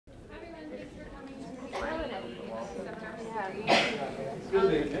Thank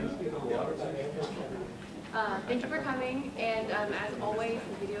you for coming, and as always,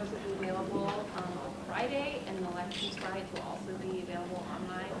 the videos will be available on Friday, and the lecture slides will also be available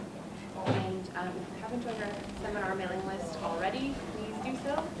online. And if you haven't joined our seminar mailing list already, please do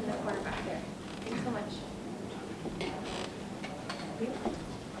so in the corner back there. Thanks so much.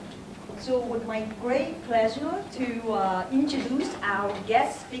 So it's my great pleasure to introduce our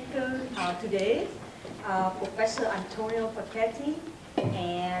guest speaker today, Professor Antonio Facchetti.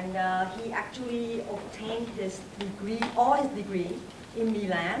 And he actually obtained his degree, all his degree, in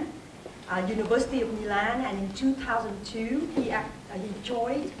Milan, University of Milan, and in 2002 he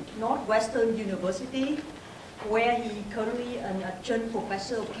joined Northwestern University, where he currently an adjunct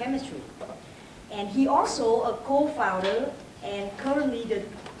professor of chemistry. And he also a co-founder and currently the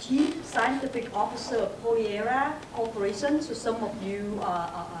Chief Scientific Officer of Polyera Corporation. So some of you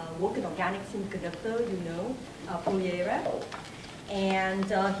work in organic semiconductor, you know Polyera. And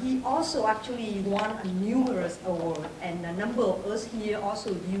he also actually won numerous awards, and a number of us here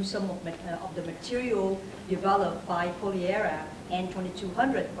also use some of the material developed by Polyera and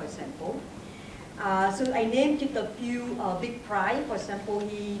 2200, for example. So I named just a few big prizes. For example,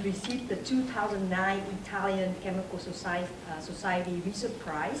 he received the 2009 Italian Chemical Society Research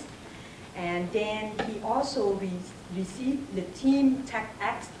Prize. And then he also received the Team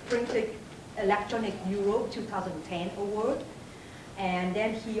TechX Printed Electronic Europe 2010 award. And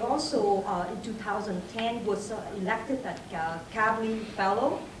then he also, in 2010, was elected as Kavli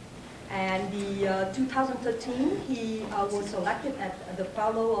Fellow. And the 2013, he was selected as the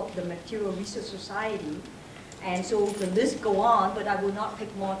Fellow of the Material Research Society. And so the list go on, but I will not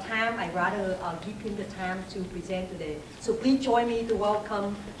take more time. I'd rather give him the time to present today. So please join me to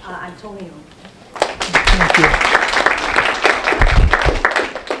welcome Antonio. Thank you.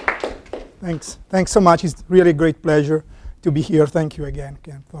 Thanks. Thanks so much. It's really a great pleasure to be here. Thank you again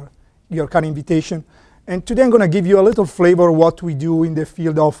for your kind invitation. And today I'm going to give you a little flavor of what we do in the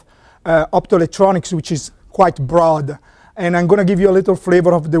field of opto-electronics, which is quite broad. And I'm going to give you a little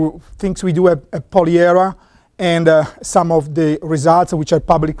flavor of the things we do at Polyera and some of the results which are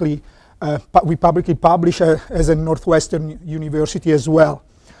we publicly publish as a Northwestern University as well.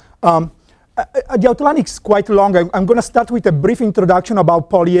 The outline is quite long. I'm going to start with a brief introduction about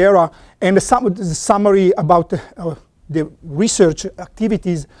Polyera and a summary about the research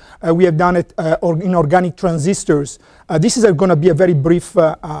activities we have done in organic transistors. This is going to be a very brief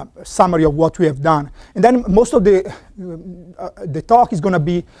summary of what we have done. And then most of the talk is going to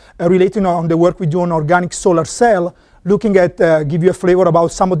be relating on the work we do on organic solar cell, looking at, give you a flavor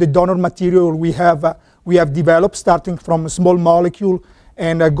about some of the donor material we have developed, starting from a small molecule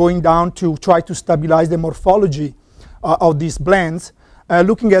and going down to try to stabilize the morphology of these blends.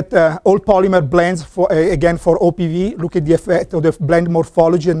 Looking at all polymer blends, again for OPV, look at the effect of the blend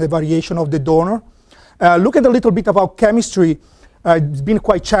morphology and the variation of the donor. Look at a little bit about chemistry. It's been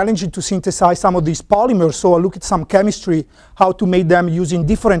quite challenging to synthesize some of these polymers, so I'll look at some chemistry, how to make them using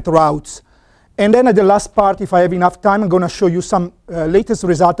different routes. And then at the last part, if I have enough time, I'm going to show you some latest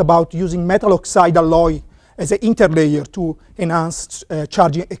result about using metal oxide alloy as an interlayer to enhance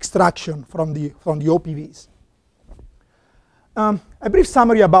charging extraction from the OPVs. A brief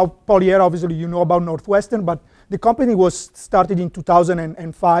summary about Polyera. Obviously, you know about Northwestern, but the company was started in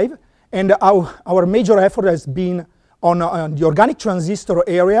 2005, and our major effort has been on the organic transistor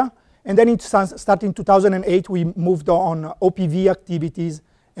area, and then starting in 2008, we moved on OPV activities,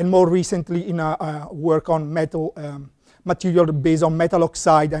 and more recently in work on material based on metal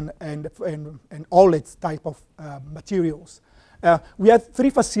oxide and OLED type of materials. We have three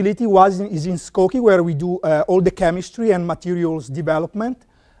facilities. One is in Skokie, where we do all the chemistry and materials development.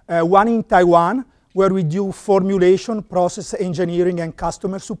 One in Taiwan, where we do formulation, process engineering, and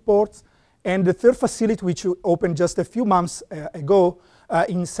customer support. And the third facility, which opened just a few months ago,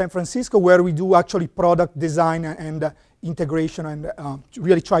 in San Francisco, where we do actually product design and integration and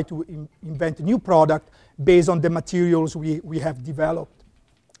really try to invent a new product based on the materials we have developed.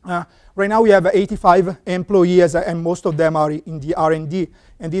 Right now we have 85 employees, and most of them are in the R&D,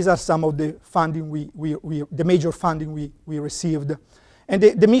 and these are some of the funding the major funding we received. And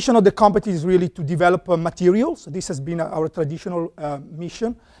the mission of the company is really to develop materials. This has been our traditional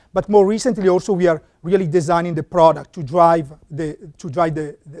mission, but more recently also we are really designing the product to drive the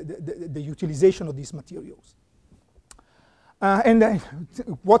utilization of these materials.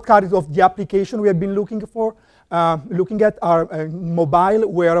 What kind of the application we have been looking for? Looking at our mobile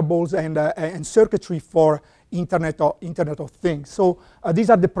wearables and circuitry for Internet of Things. So these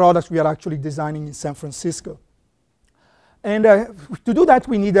are the products we are actually designing in San Francisco. And to do that,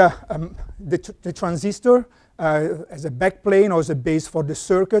 we need the transistor as a backplane or as a base for the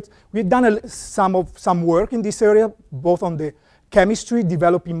circuit. We've done some work in this area, both on the chemistry,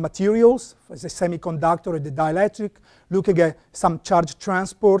 developing materials as a semiconductor and the dielectric, looking at some charge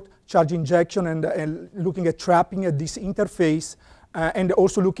transport, charge injection, and looking at trapping at this interface, and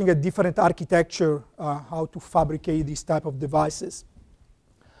also looking at different architecture, how to fabricate these type of devices.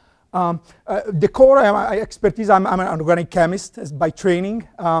 The core expertise, I'm an organic chemist by training,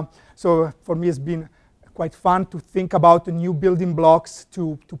 so for me it's been quite fun to think about the new building blocks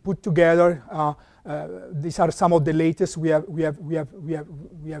to put together. These are some of the latest we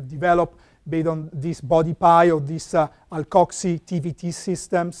have developed based on this body pie or these alkoxy TVT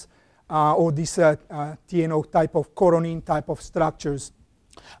systems or this TNO type of coronine type of structures.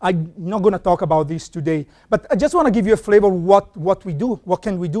 I'm not going to talk about this today, but I just want to give you a flavor of what we do. What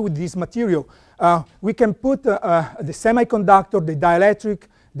can we do with this material? We can put the semiconductor, the dielectric,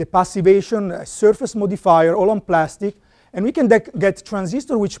 the passivation, surface modifier, all on plastic, and we can get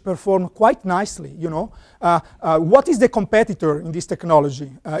transistors which perform quite nicely. You know, what is the competitor in this technology?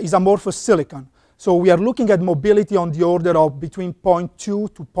 Is amorphous silicon. So we are looking at mobility on the order of between 0.2 to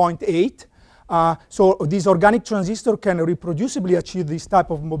 0.8. So these organic transistors can reproducibly achieve this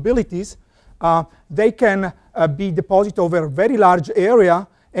type of mobilities. They can be deposited over a very large area,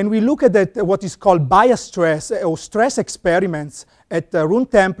 and we look at that, what is called bias stress or stress experiments at room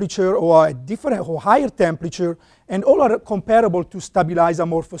temperature or at different or higher temperature, and all are comparable to stabilized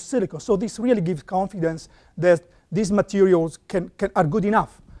amorphous silicon. So this really gives confidence that these materials are good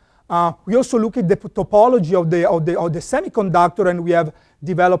enough. We also look at the topology of the semiconductor, and we have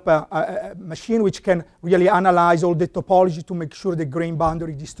developed a machine which can really analyze all the topology to make sure the grain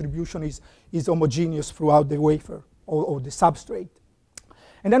boundary distribution is homogeneous throughout the wafer or the substrate.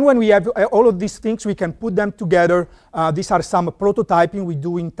 And then when we have all of these things, we can put them together. These are some prototyping we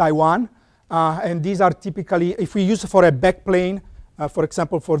do in Taiwan. And these are typically, if we use for a backplane, for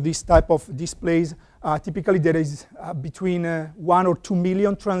example, for this type of displays, typically there is between 1 or 2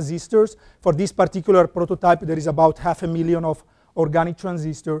 million transistors. For this particular prototype, there is about 500,000 of organic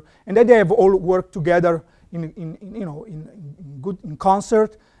transistor. And then they have all worked together in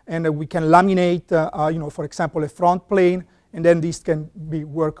concert. And we can laminate, for example, a front plane. And then these can be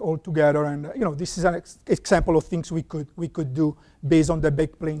work all together. And this is an example of things we could do based on the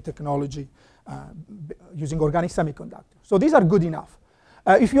backplane technology using organic semiconductors. So these are good enough.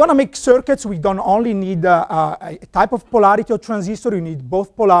 If you want to make circuits, we don't only need a type of polarity of transistor. You need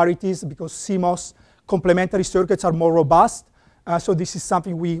both polarities because CMOS complementary circuits are more robust. So this is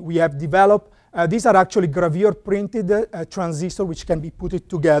something we have developed. These are actually gravure printed transistor which can be put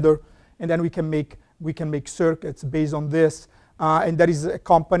together, and then we can make circuits based on this. And there is a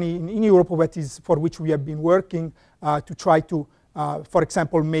company in Europe for which we have been working to try to, for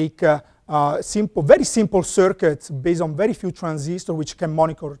example, make very simple circuits based on very few transistors which can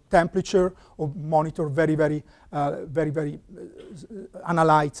monitor temperature or monitor very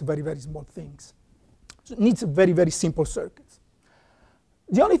analyze very small things. So it needs very simple circuits.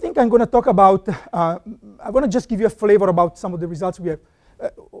 The only thing I'm going to talk about, I want to just give you a flavor about some of the results we have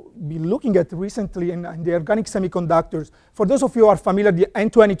been looking at recently in the organic semiconductors. For those of you who are familiar, the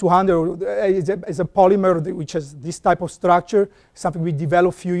N20200 is a polymer which has this type of structure, something we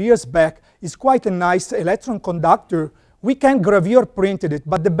developed a few years back. It's quite a nice electron conductor. We can gravure printed it,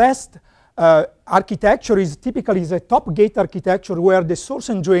 but the best architecture is typically a top gate architecture where the source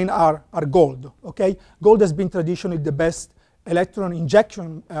and drain are gold. Okay, gold has been traditionally the best electron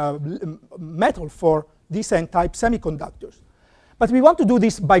injection metal for these N-type semiconductors. But we want to do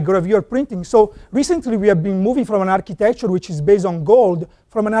this by gravure printing. So recently we have been moving from an architecture which is based on gold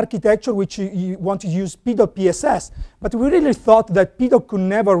from an architecture which you want to use PDOT PSS. But we really thought that PDOT could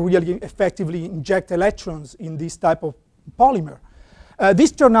never really effectively inject electrons in this type of polymer.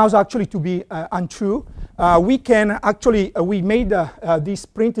 This turned out actually to be untrue. We made these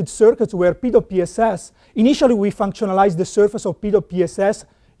printed circuits where PDOT PSS, initially we functionalized the surface of PDOT PSS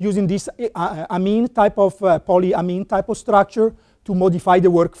using this amine type of polyamine type of structure to modify the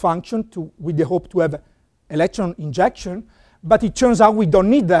work function with the hope to have electron injection. But it turns out we don't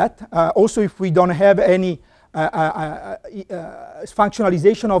need that. Also, if we don't have any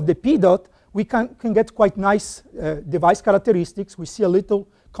functionalization of the PDOT, we can get quite nice device characteristics. We see a little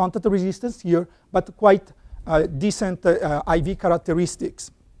contact resistance here, but quite decent IV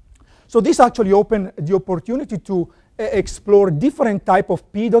characteristics. So this actually opened the opportunity to explore different type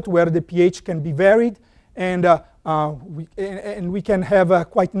of PDOT where the pH can be varied, and we can have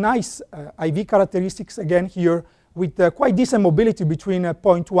quite nice IV characteristics again here with quite decent mobility between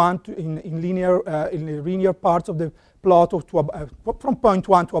 0.1 in the linear parts of the plot from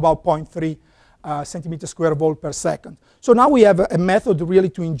 0.1 to about 0.3. centimeter square volt per second. So now we have a method really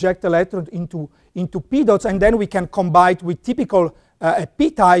to inject electrons into p dots, and then we can combine it with typical a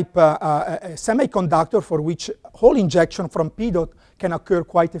p-type semiconductor for which hole injection from p dot can occur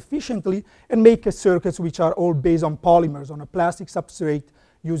quite efficiently, and make circuits which are all based on polymers, on a plastic substrate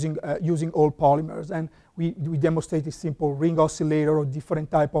using all polymers. And we demonstrate a simple ring oscillator or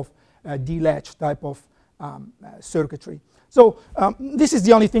different type of D-latch type of circuitry. So this is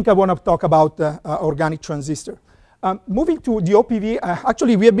the only thing I want to talk about organic transistor. Moving to the OPV,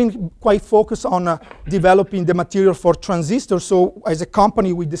 actually we have been quite focused on developing the material for transistors. So as a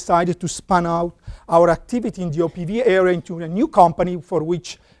company, we decided to span out our activity in the OPV area into a new company for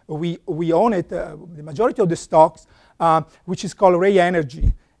which we own it, the majority of the stocks, which is called Ray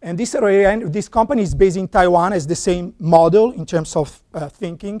Energy. And this company is based in Taiwan, as the same model in terms of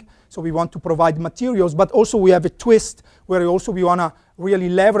thinking. So we want to provide materials, but also we have a twist where also we want to really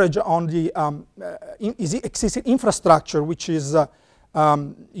leverage on the existing infrastructure, which is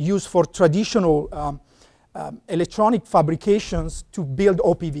used for traditional electronic fabrications to build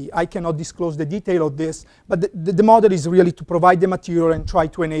OPV. I cannot disclose the detail of this, but the model is really to provide the material and try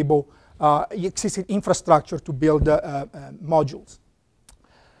to enable existing infrastructure to build modules.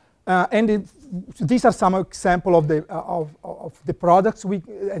 These are some examples of the products we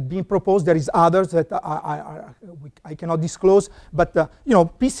have been proposed. There is others that I cannot disclose, but you know,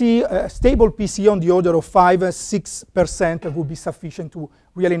 stable PCE on the order of 5–6% would be sufficient to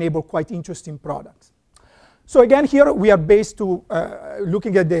really enable quite interesting products. So again, here we are based to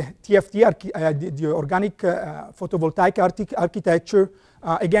looking at the TFT, the organic photovoltaic architecture.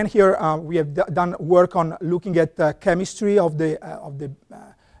 Again, here we have done work on looking at chemistry of the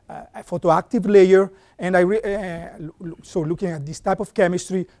photoactive layer, and so looking at this type of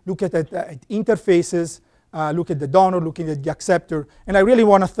chemistry, look at interfaces, look at the donor, looking at the acceptor, and I really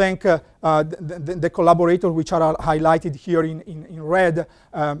want to thank the collaborators which are highlighted here in red.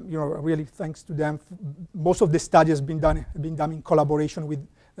 You know, really thanks to them. Most of the study has been done in collaboration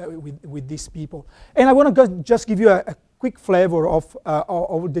with these people, and I want to just give you a quick flavor of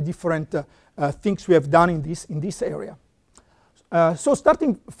the different things we have done in this area. So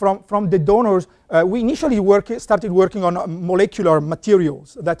starting from the donors, we initially started working on molecular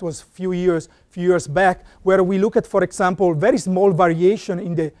materials. That was few years back, where we look at, for example, very small variation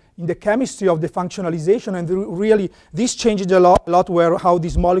in the chemistry of the functionalization, and really this changed a lot where how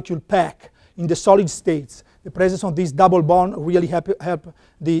these molecules pack in the solid states. The presence of this double bond really help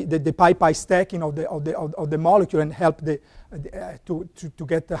the pi-pi stacking of the molecule and help to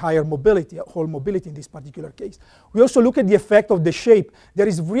get the higher mobility, whole mobility in this particular case. We also look at the effect of the shape. There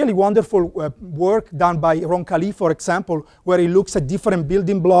is really wonderful work done by Roncalli, for example, where he looks at different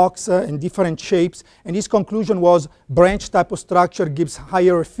building blocks and different shapes, and his conclusion was branch type of structure gives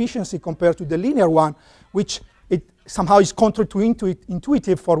higher efficiency compared to the linear one, which somehow is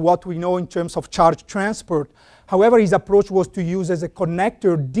counterintuitive for what we know in terms of charge transport. However, his approach was to use as a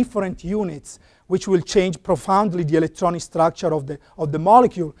connector different units, which will change profoundly the electronic structure of the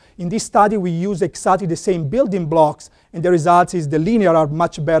molecule. In this study, we use exactly the same building blocks, and the result is the linear are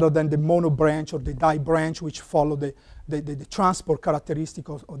much better than the mono branch or the di branch, which follow the transport characteristic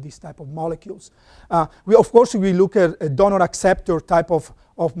of this type of molecules. Of course, we look at a donor acceptor type of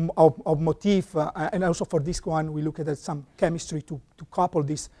motif, and also for this one, we look at some chemistry to couple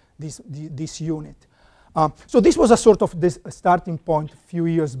this unit. So this was a sort of this starting point a few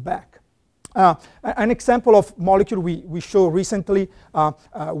years back. An example of molecule we show recently,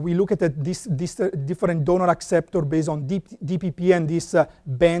 we look at this different donor acceptor based on DPP and this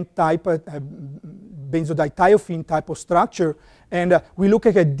band type, benzodiethiophene type of structure, and we look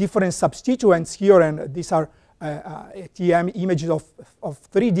at different substituents here, and these are TM images of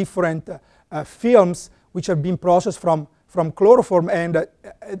 3 different films which have been processed from chloroform, and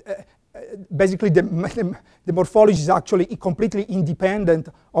basically the morphology is actually completely independent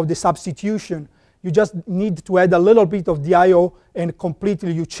of the substitution. You just need to add a little bit of DIO, and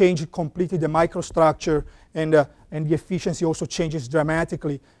you change completely the microstructure, and the efficiency also changes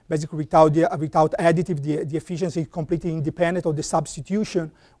dramatically. Basically, without additive, the efficiency is completely independent of the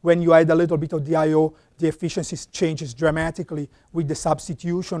substitution. When you add a little bit of DIO, the efficiency changes dramatically with the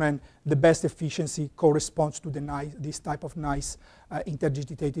substitution, and the best efficiency corresponds to this type of nice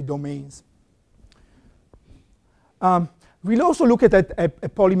interdigitated domains. We'll also look at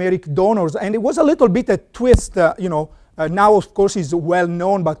polymeric donors, and it was a little bit a twist, now, of course, is well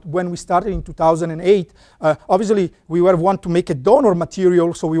known, but when we started in 2008, obviously we want to make a donor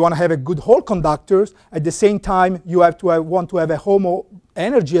material, so we want to have a good hole conductors. At the same time, you want to have a HOMO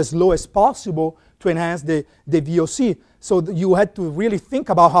energy as low as possible to enhance the VOC. So you had to really think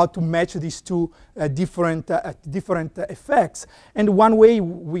about how to match these two different effects. And one way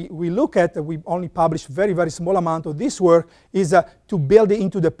we look at, we only published very, very small amount of this work, is to build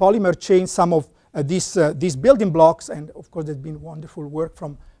into the polymer chain some of these building blocks. And of course, there's been wonderful work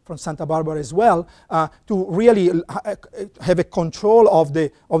from Santa Barbara as well, to really have a control of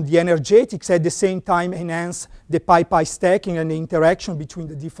the energetics, at the same time enhance the pi-pi stacking and the interaction between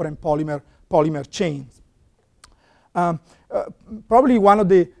the different polymer chains. Probably one of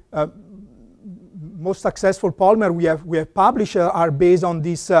the most successful polymer we have published are based on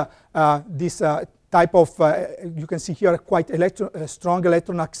this type of, you can see here, quite strong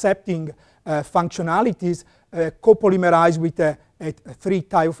electron accepting functionalities, copolymerized with 3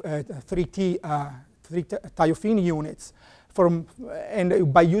 thiophene units.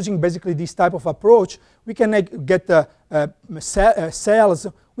 And by using basically this type of approach, we can get cells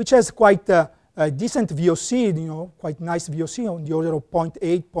which has quite decent VOC, quite nice VOC on the order of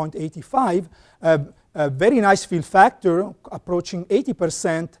 0.8, 0.85, a very nice fill factor approaching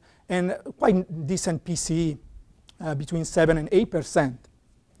 80%, and quite decent PCE between 7 and 8%.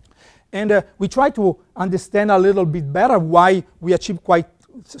 And we try to understand a little bit better why we achieved quite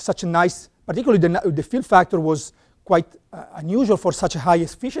such a nice, particularly the fill factor was quite unusual for such a high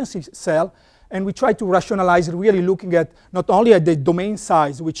efficiency cell. And we try to rationalize it, really looking at not only at the domain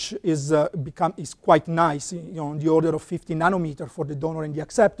size, which is quite nice, on the order of 50 nanometer for the donor and the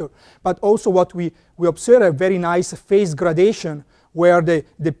acceptor, but also what we observe a very nice phase gradation where the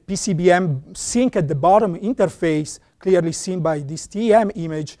PCBM sink at the bottom interface, clearly seen by this TEM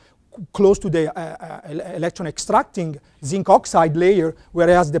image, close to the electron extracting zinc oxide layer,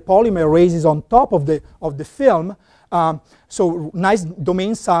 whereas the polymer raises on top of the film. So nice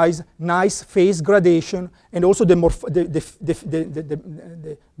domain size, nice phase gradation, and also the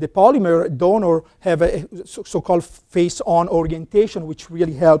polymer donor have a so-called face-on orientation, which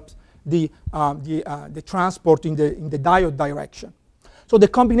really helps the transport in the diode direction. So the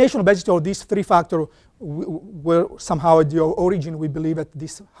combination basically of these 3 factors were somehow at the origin, we believe, at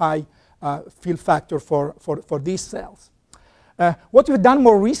this high fill factor for these cells. What we've done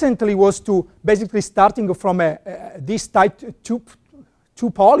more recently was to basically, starting from this type 2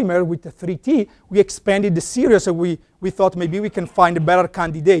 polymer with the 3T, we expanded the series, and we thought maybe we can find a better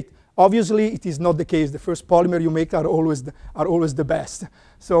candidate. Obviously, it is not the case. The first polymer you make are always the best.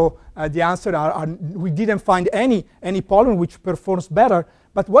 So the answer are we didn't find any polymer which performs better.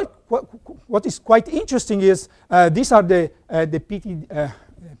 But what is quite interesting is these are the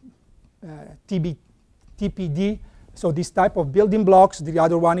TPD. So this type of building blocks. The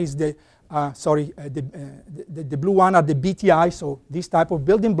other one is the blue one are the BTI. So this type of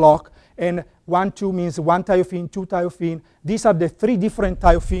building block. And 1, 2 means 1 thiophene, 2 thiophene. These are the 3 different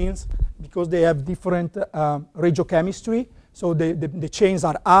thiophenes because they have different regiochemistry. So the chains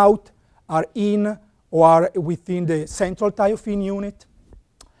are out, are in, or are within the central thiophene unit.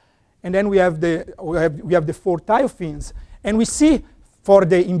 And then we have the 4 thiophenes. And we see for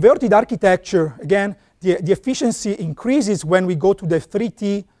the inverted architecture, again, the efficiency increases when we go to the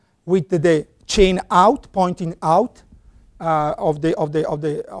 3T with the chain out, pointing out of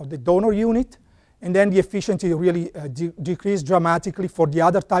the donor unit. And then the efficiency really decreases dramatically for the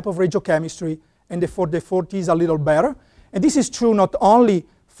other type of regiochemistry, and for the 4T is a little better. And this is true not only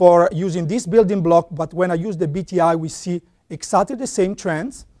for using this building block, but when I use the BTI, we see exactly the same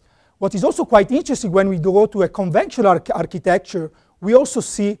trends. What is also quite interesting, when we go to a conventional architecture, we also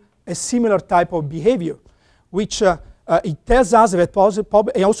see a similar type of behavior, which it tells us that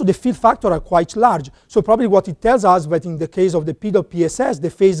and also the fill factor are quite large. So probably what it tells us that in the case of the PSS,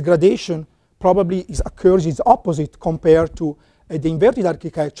 the phase gradation probably occurs is opposite compared to the inverted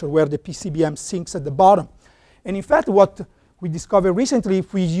architecture, where the PCBM sinks at the bottom. And in fact, what we discovered recently,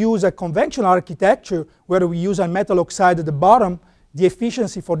 if we use a conventional architecture where we use a metal oxide at the bottom, the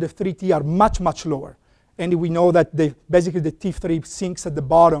efficiency for the 3T are much, much lower. And we know that basically the T3 sinks at the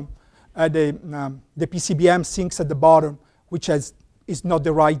bottom, the PCBM sinks at the bottom, which is not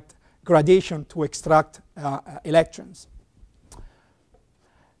the right gradation to extract electrons.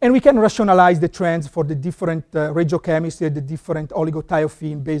 And we can rationalize the trends for the different regiochemistry, the different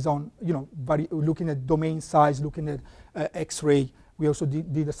oligothiophenes based on, looking at domain size, looking at X-ray. We also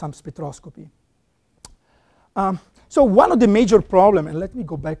did some spectroscopy. So one of the major problems, and let me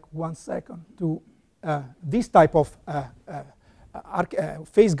go back 1 second to this type of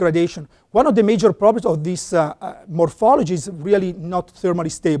phase gradation. One of the major problems of this morphology is really not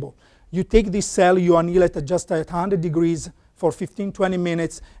thermally stable. You take this cell, you anneal it at just at 100 degrees for 15-20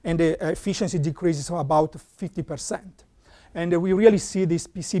 minutes, and the efficiency decreases to about 50%. And we really see this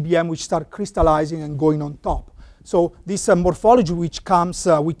PCBM which start crystallizing and going on top. So this morphology, which comes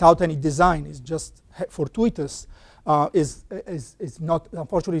without any design, is just fortuitous, is not,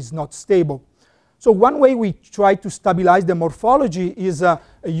 unfortunately, is not stable. So one way we try to stabilize the morphology is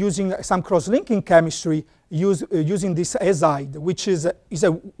using some cross-linking chemistry, using this azide, which is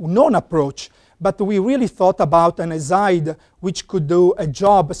a known approach. But we really thought about an azide which could do a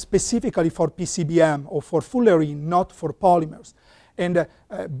job specifically for PCBM or for fullerene, not for polymers. And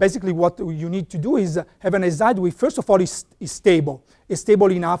basically what you need to do is have an azide which first of all is stable. It's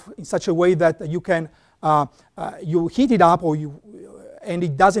stable enough in such a way that you can you heat it up and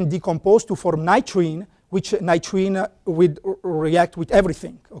it doesn't decompose to form nitrine, which nitrine will react with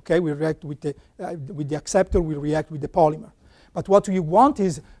everything. Okay, we react with the acceptor, we react with the polymer. But what you want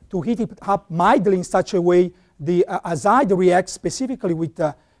is to heat it up mildly in such a way the azide reacts specifically with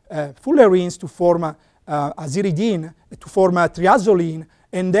fullerenes to form aziridine, to form triazolene,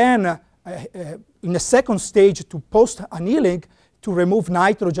 and then in the second stage to post-annealing to remove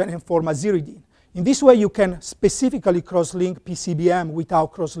nitrogen and form aziridine. In this way, you can specifically cross-link PCBM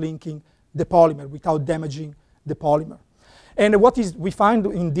without cross-linking the polymer, without damaging the polymer. And what we find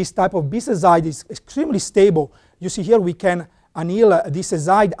in this type of bis azide is extremely stable. You see here we can anneal this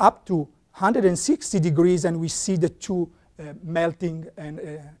azide up to 160 degrees, and we see the two melting and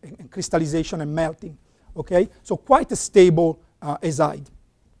crystallization and melting. Okay, so quite a stable azide.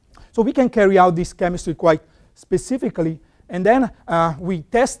 So we can carry out this chemistry quite specifically. And then we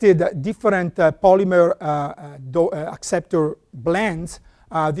tested different polymer acceptor blends.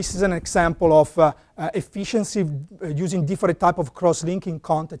 This is an example of efficiency using different type of cross-linking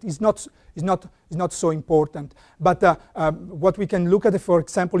content. It's not so important. But what we can look at, for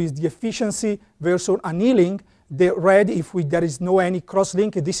example, is the efficiency versus annealing. The red, if there is no any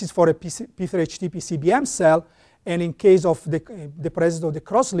cross-link, this is for a P3HT PCBM cell. And in case of the presence of the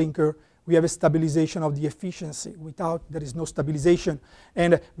cross-linker, we have a stabilization of the efficiency. Without, there is no stabilization.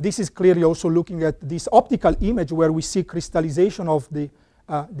 And this is clearly also looking at this optical image where we see crystallization of the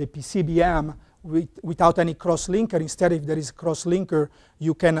PCBM without any cross-linker. Instead, if there is a cross-linker,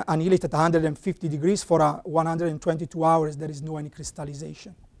 you can anneal it at 150 degrees for 122 hours. There is no any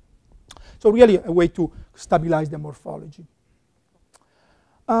crystallization. So really a way to stabilize the morphology.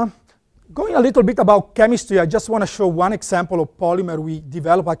 Going a little bit about chemistry, I just want to show one example of polymer we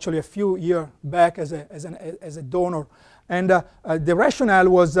developed actually a few years back as a donor. And the rationale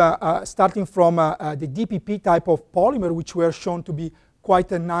was starting from the DPP type of polymer, which were shown to be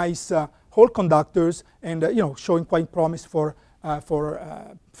quite a nice hole conductors and showing quite promise for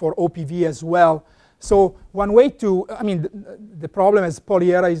OPV as well. So one way to, the problem as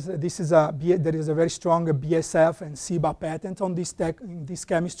polyera is there is a very strong BSF and CBA patent on this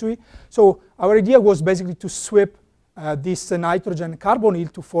chemistry. So our idea was basically to sweep this nitrogen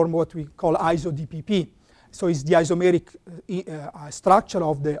carbonyl to form what we call iso-DPP. So it's the isomeric structure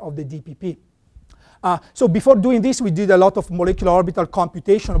of the DPP. So before doing this, we did a lot of molecular orbital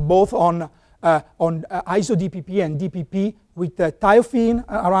computation, both on iso-DPP and DPP with thiophene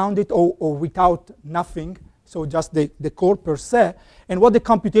around it or without nothing, so just the core per se. And what the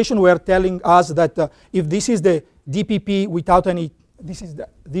computation were telling us that if this is the DPP without any, this is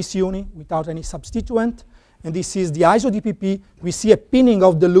this uni without any substituent, and this is the iso-DPP, we see a pinning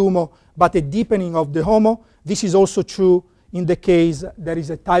of the LUMO but a deepening of the HOMO. This is also true in the case there is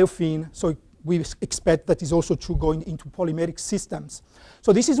a thiophene, so we expect that is also true going into polymeric systems.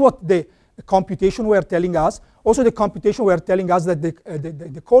 So this is what the computation were telling us. Also the computation were telling us that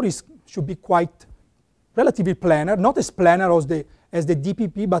the core should be quite relatively planar, not as planar as the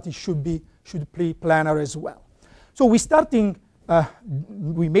DPP, but it should be planar as well. So we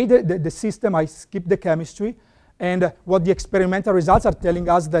made the system. I skipped the chemistry, and what the experimental results are telling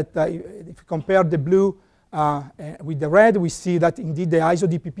us that if you compare the blue with the red, we see that indeed the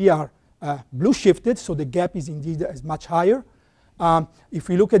iso-DPP are blue shifted, so the gap is indeed much higher. If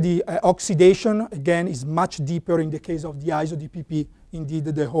we look at the oxidation, again, is much deeper in the case of the iso-DPP. Indeed,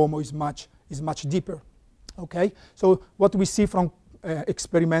 the HOMO is much deeper. Okay, so what we see from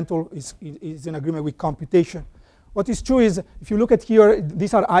experimental is in agreement with computation. What is true is, if you look at here,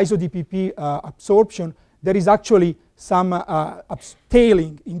 these are iso-DPP absorption. There is actually some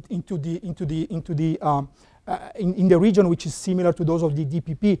tailing in the region which is similar to those of the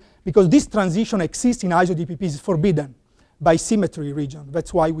DPP, because this transition exists in iso-DPP is forbidden by symmetry region.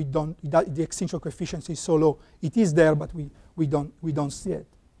 That's why the extinction coefficient is so low. It is there, but we don't see it.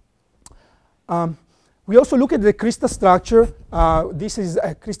 We also look at the crystal structure. This is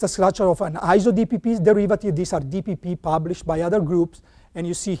a crystal structure of an iso-DPP derivative. These are DPP published by other groups, and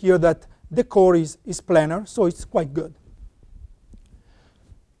you see here that the core is planar, so it's quite good.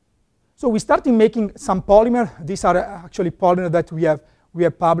 So we started making some polymer. These are actually polymer that we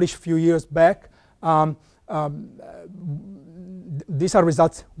have published a few years back. These are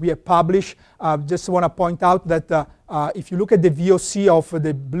results we have published. Just want to point out that if you look at the VOC of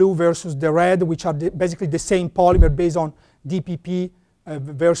the blue versus the red, which are basically the same polymer based on DPP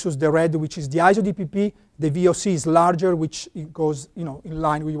versus the red, which is the iso-DPP, the VOC is larger, which it goes in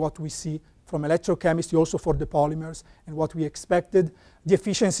line with what we see from electrochemistry, also for the polymers, and what we expected. The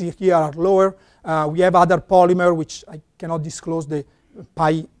efficiency here are lower. We have other polymer, which I cannot disclose the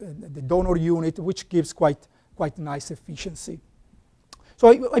donor unit, which gives quite nice efficiency. So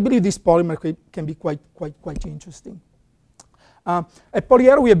I believe this polymer can be quite interesting. At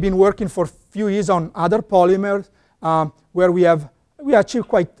Polyero, we have been working for a few years on other polymers, where we achieve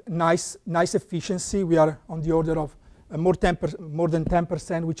quite nice efficiency. We are on the order of more than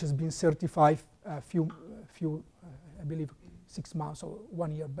 10%, which has been certified I believe 6 months or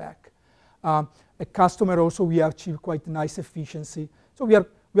 1 year back. A customer also, we achieve quite nice efficiency. So we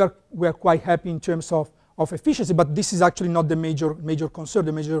are quite happy in terms of efficiency, but this is actually not the major concern.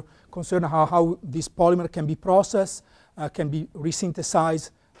 The major concern is how this polymer can be processed, can be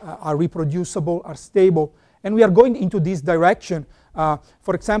resynthesized, are reproducible, are stable. And we are going into this direction.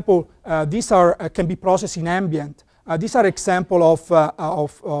 For example, these can be processed in ambient. These are examples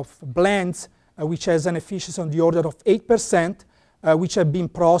of blends which has an efficiency on the order of 8%, which have been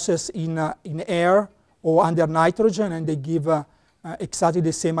processed in air or under nitrogen, and they give exactly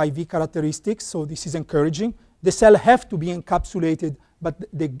the same IV characteristics, so this is encouraging. The cell have to be encapsulated, but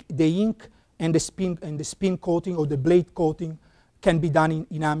the ink and the spin coating or the blade coating can be done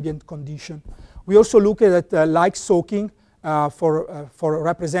in ambient condition. We also look at light soaking for a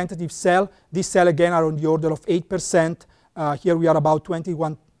representative cell. These cells again are on the order of 8%. Here we are about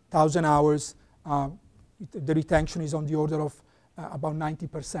 21,000 hours. The retention is on the order of about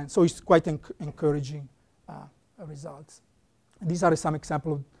 90%. So it's quite encouraging results. And these are some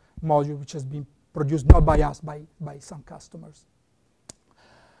examples of modules which has been produced not by us, by some customers.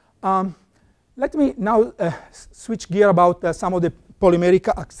 Let me now switch gear about some of the polymeric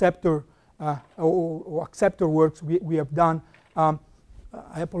acceptor or acceptor works we have done. I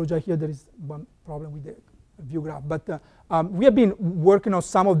apologize here, there is one problem with the view graph, but we have been working on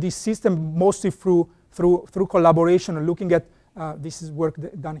some of these systems mostly through collaboration and looking at this is work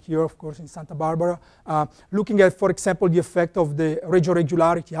done here, of course, in Santa Barbara. Looking at, for example, the effect of the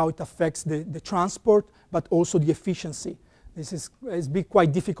regioregularity, how it affects the transport, but also the efficiency. It's been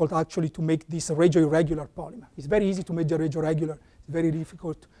quite difficult, actually, to make this regioirregular polymer. It's very easy to make the regioregular. It's very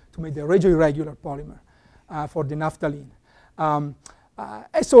difficult to make the regioirregular polymer for the naphthalene. And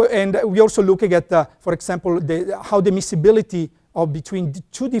we're also looking at, for example, how the miscibility between the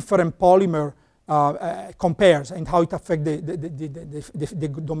two different polymers compares and how it affects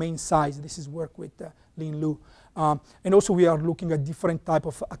the domain size. This is work with Lin Lu. And also we are looking at different type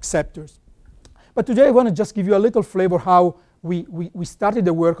of acceptors. But today I want to just give you a little flavor how we started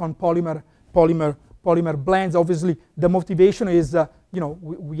the work on polymer blends. Obviously the motivation is,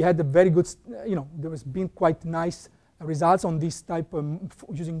 we had a very good, there has been quite nice results on this type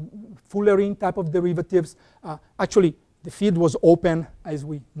using fullerene type of derivatives. Actually, the field was open, as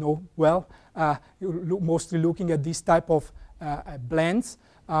we know well, mostly looking at this type of blends.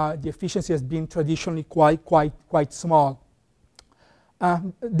 The efficiency has been traditionally quite small.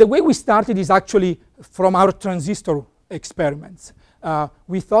 The way we started is actually from our transistor experiments.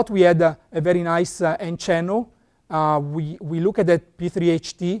 We thought we had a very nice N-channel. We look at that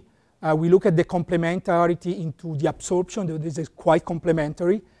P3HT. We look at the complementarity into the absorption. This is quite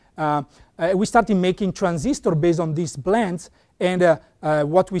complementary. We started making transistor based on these blends, and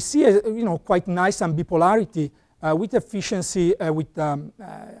what we see is quite nice ambipolarity with efficiency, with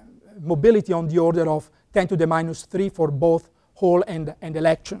mobility on the order of 10 to the minus 3 for both hole and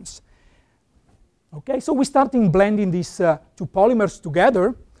electrons. Okay, so we started blending these two polymers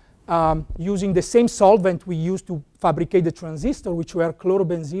together using the same solvent we used to fabricate the transistor, which were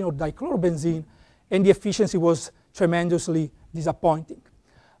chlorobenzene or dichlorobenzene, and the efficiency was tremendously disappointing.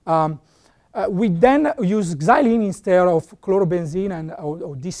 We then use xylene instead of chlorobenzene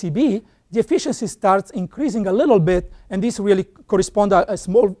or DCB. The efficiency starts increasing a little bit, and this really corresponds to a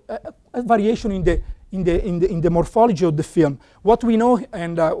small variation in the morphology of the film. What we know,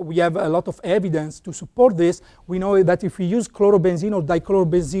 and we have a lot of evidence to support this, we know that if we use chlorobenzene or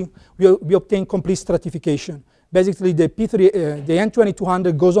dichlorobenzene, we obtain complete stratification. Basically, the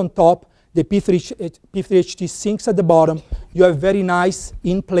N2200 goes on top, the P3HT sinks at the bottom. You have very nice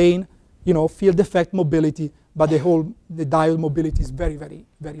in-plane, field effect mobility, but the diode mobility is very, very,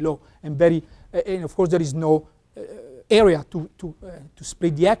 very low, and of course there is no area to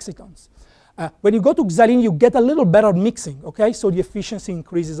split the excitons. When you go to xylene, you get a little better mixing, okay? So the efficiency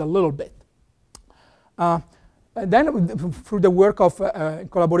increases a little bit. Then through the work of in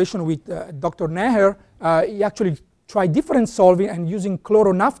collaboration with Dr. Neher, he actually tried different solvent, and using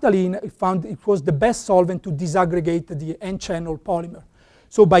chloronaphthalene, he found it was the best solvent to disaggregate the N-channel polymer.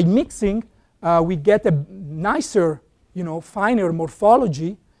 So by mixing, we get a nicer, finer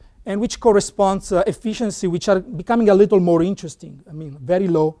morphology, and which corresponds efficiency, which are becoming a little more interesting. I mean, very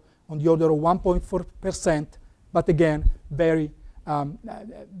low, on the order of 1.4%, but again, very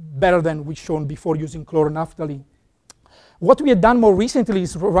better than we shown before using chloronaphthalene. What we have done more recently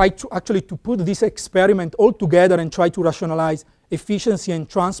is actually to put this experiment all together and try to rationalize efficiency and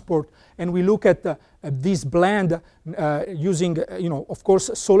transport. And we look at this blend using, of course,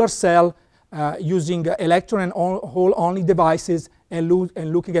 solar cell, using electron and hole only devices, and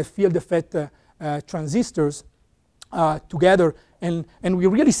looking at field effect transistors together. And we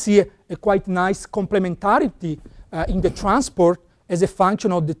really see a quite nice complementarity in the transport as a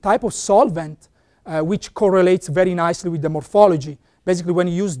function of the type of solvent, which correlates very nicely with the morphology. Basically, when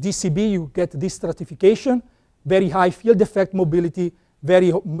you use DCB, you get this stratification, very high field effect mobility,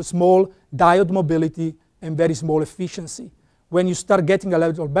 very small diode mobility, and very small efficiency. When you start getting a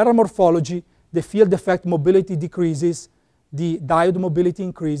little better morphology, the field effect mobility decreases, the diode mobility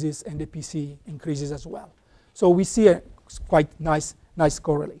increases, and the PCE increases as well. So we see a quite nice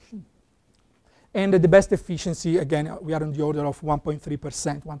correlation. And the best efficiency, again, we are on the order of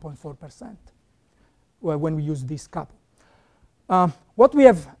 1.3%, 1.4%. When we use this couple. What we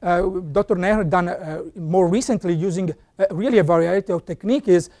have, Dr. Neher done more recently using really a variety of technique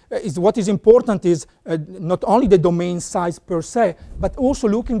is what is important is not only the domain size per se, but also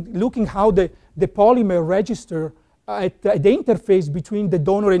looking how the polymer register at the interface between the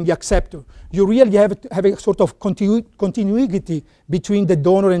donor and the acceptor. You really have a sort of continuity between the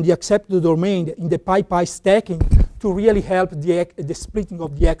donor and the acceptor domain in the pi-pi stacking to really help the splitting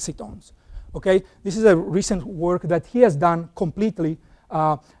of the excitons. Okay, this is a recent work that he has done completely,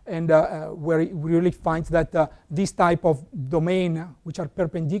 and where he really finds that this type of domain, which are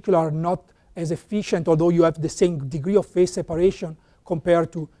perpendicular, are not as efficient, although you have the same degree of phase separation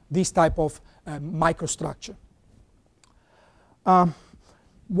compared to this type of microstructure.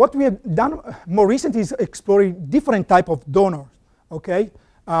 What we have done more recently is exploring different type of donors. Okay,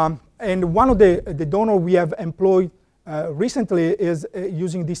 and one of the donor we have employed recently is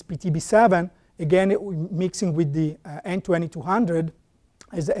using this PTB7, again mixing with the N2200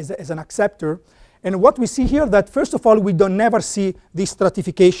 as an acceptor. And what we see here that first of all we don't never see this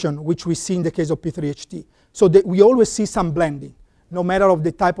stratification which we see in the case of P3HT. So we always see some blending, no matter of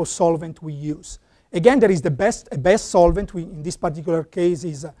the type of solvent we use. Again, there is the best solvent in this particular case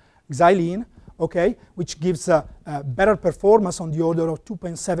is xylene, okay, which gives better performance on the order of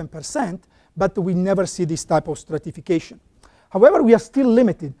 2.7%. But we never see this type of stratification. However, we are still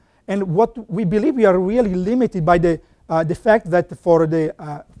limited, and what we believe we are really limited by the fact that for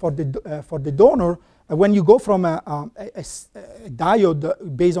the donor, when you go from a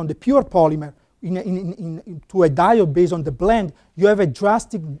diode based on the pure polymer to a diode based on the blend, you have a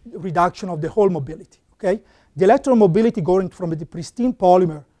drastic reduction of the hole mobility. Okay, the electron mobility going from the pristine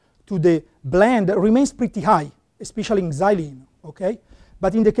polymer to the blend remains pretty high, especially in xylene. Okay.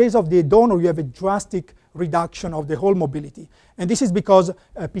 But in the case of the donor, you have a drastic reduction of the hole mobility. And this is because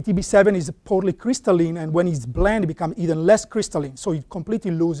PTB7 is poorly crystalline, and when it's blend, it becomes even less crystalline. So it completely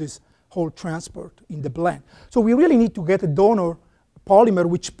loses hole transport in the blend. So we really need to get a donor polymer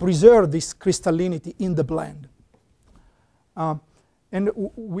which preserves this crystallinity in the blend. And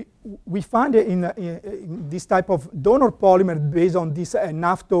we find in this type of donor polymer based on this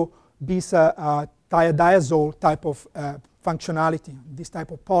naphtho-bis thiadiazole type of functionality, this type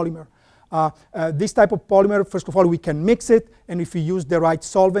of polymer. This type of polymer, first of all, we can mix it, and if we use the right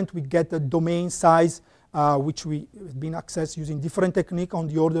solvent, we get the domain size, which we have been accessed using different technique on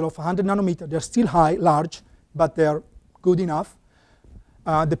the order of 100 nanometer. They're still large, but they're good enough.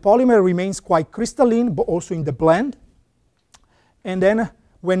 The polymer remains quite crystalline, but also in the blend. And then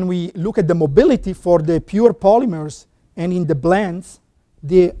when we look at the mobility for the pure polymers and in the blends,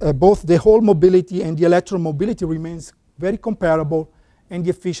 both the hole mobility and the electron mobility remains very comparable, and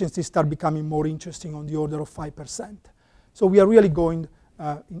the efficiencies start becoming more interesting on the order of 5%. So we are really going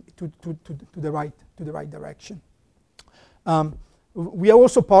to the right direction. We have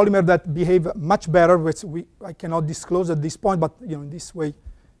also polymers that behave much better, which I cannot disclose at this point, but in this way,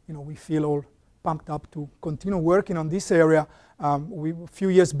 we feel all pumped up to continue working on this area. A few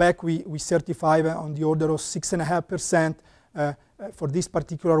years back, we certified on the order of 6.5%. For this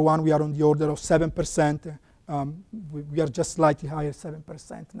particular one, we are on the order of 7%. we are just slightly higher,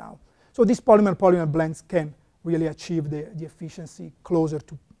 7% now. So these polymer-polymer blends can really achieve the efficiency closer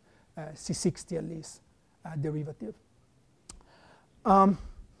to C60 at least derivative. I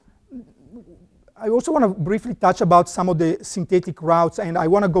also want to briefly touch about some of the synthetic routes, and I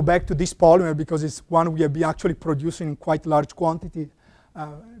want to go back to this polymer because it's one we have been actually producing in quite large quantity.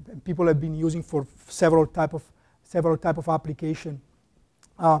 And people have been using for several type of application.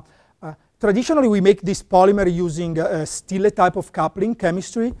 Traditionally, we make this polymer using a steel type of coupling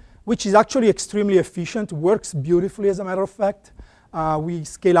chemistry, which is actually extremely efficient, works beautifully as a matter of fact. We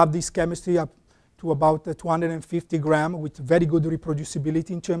scale up this chemistry up to about 250 grams with very good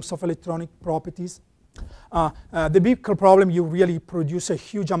reproducibility in terms of electronic properties. The big problem, you really produce a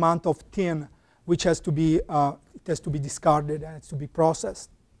huge amount of tin, which has to be discarded and has to be processed.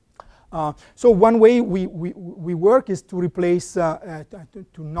 So one way we work is to replace to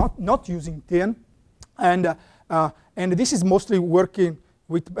not using tin, and this is mostly working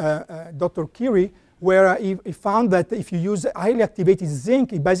with Dr. Curie, where he found that if you use highly activated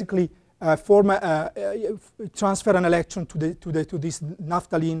zinc, it basically transfer an electron to this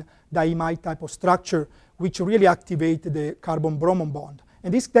naphthalene diimide type of structure, which really activate the carbon-bromine bond.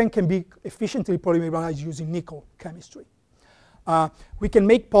 And this then can be efficiently polymerized using nickel chemistry. We can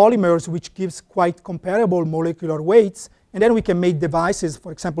make polymers which gives quite comparable molecular weights, and then we can make devices,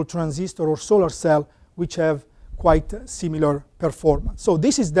 for example, transistor or solar cell, which have quite similar performance. So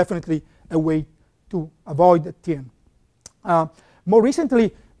this is definitely a way to avoid tin. More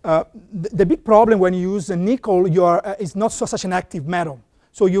recently, the big problem when you use nickel, is not such an active metal.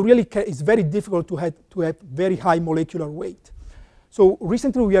 So you really it's very difficult to have very high molecular weight. So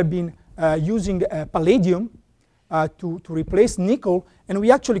recently we have been using palladium to replace nickel, and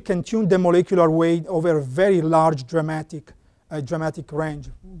we actually can tune the molecular weight over a very large dramatic range.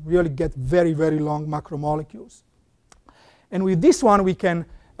 Really get very, very long macromolecules. And with this one, we can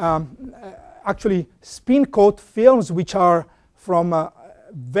actually spin coat films which are from a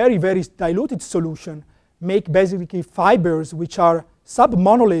very, very diluted solution, make basically fibers which are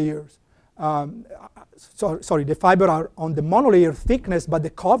sub-monolayers. Sorry, the fiber are on the monolayer thickness, but the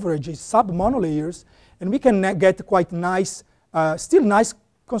coverage is sub-monolayers, and we can get quite nice, still nice,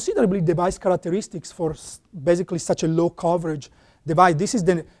 considerably device characteristics for basically such a low coverage device. This is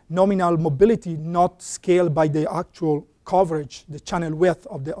the nominal mobility, not scaled by the actual coverage, the channel width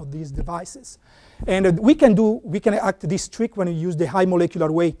of these devices. And we can act this trick when you use the high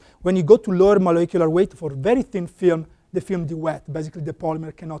molecular weight. When you go to lower molecular weight for very thin film, the film de-wet. Basically, the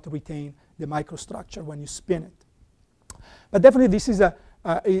polymer cannot retain the microstructure when you spin it. But definitely, this is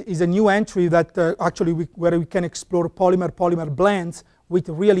a new entry that where we can explore polymer-polymer blends with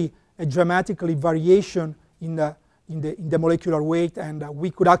really a dramatically variation in the molecular weight, and we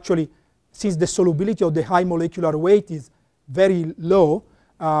could actually, since the solubility of the high molecular weight is very low,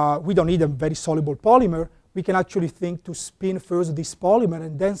 we don't need a very soluble polymer. We can actually think to spin first this polymer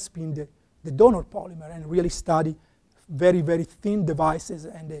and then spin the donor polymer and really study very, very thin devices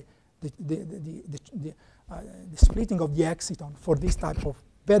and the splitting of the exciton for this type of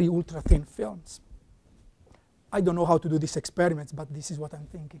very ultra thin films. I don't know how to do these experiments, but this is what I'm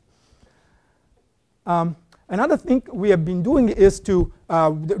thinking. Another thing we have been doing is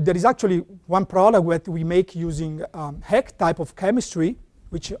there is actually one product that we make using HEC type of chemistry,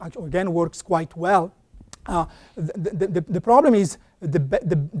 which again works quite well. The problem is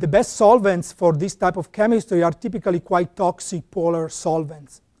the best solvents for this type of chemistry are typically quite toxic polar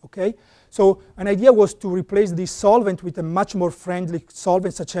solvents. Okay, so an idea was to replace this solvent with a much more friendly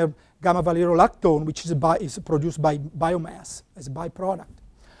solvent, such as gamma valerolactone, which is produced by biomass as a byproduct.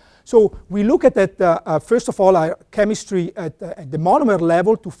 So we look at that, first of all, our chemistry at the monomer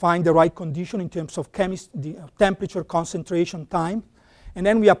level to find the right condition in terms of temperature, concentration, time. And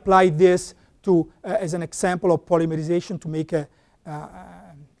then we apply this to, as an example of polymerization, to make a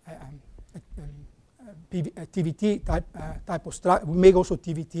TVT type of structure. We make also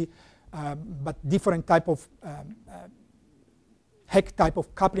TVT, but different type of HEC type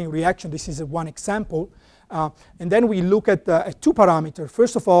of coupling reaction. This is one example. And then we look at two parameters.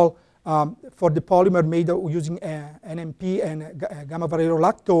 First of all, for the polymer made using NMP and gamma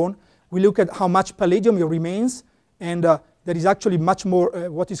valerolactone, we look at how much palladium remains, and there is actually much more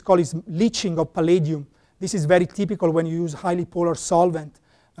what is called leaching of palladium. This is very typical when you use highly polar solvent.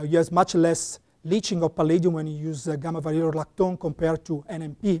 You have much less leaching of palladium when you use gamma valerolactone compared to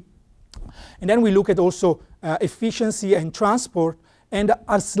NMP. And then we look at also efficiency and transport, and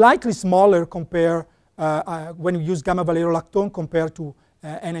are slightly smaller when you use gamma valerolactone compared to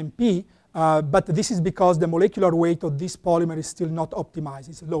NMP, But this is because the molecular weight of this polymer is still not optimized.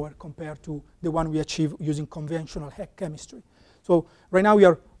 It's lower compared to the one we achieve using conventional HEC chemistry. So right now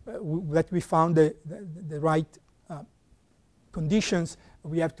that we found the right conditions,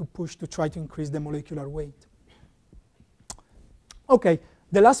 we have to push to try to increase the molecular weight. Okay,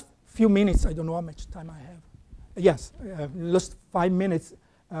 the last few minutes, I don't know how much time I have. Yes, last 5 minutes.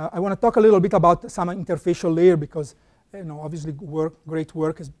 I want to talk a little bit about some interfacial layer because obviously great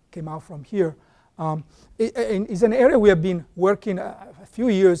work came out from here. It's an area we have been working a few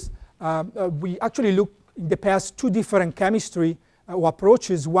years. We actually looked in the past 2 different chemistry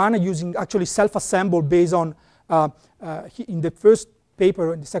approaches. One using actually self-assemble based on, in the first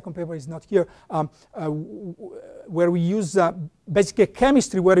paper, and the second paper is not here, where we use basically a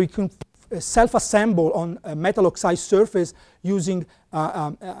chemistry where we can self-assemble on a metal oxide surface using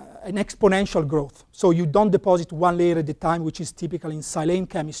an exponential growth. So you don't deposit one layer at a time, which is typical in silane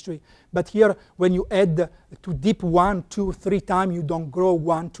chemistry. But here, when you add to dip 1, 2, 3 times, you don't grow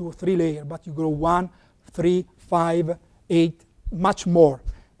 1, 2, 3 layers, but you grow 1, 3, 5, 8, much more.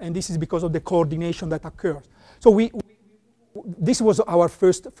 And this is because of the coordination that occurs. So this was our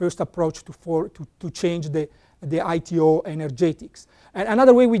first approach to change the ITO energetics. And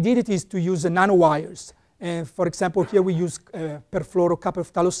another way we did it is to use nanowires. And for example, here we use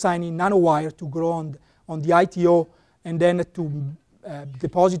perfluorocopper-phthalocyanine nanowire to grow on the ITO, and then to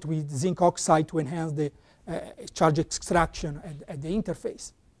deposit with zinc oxide to enhance the charge extraction at the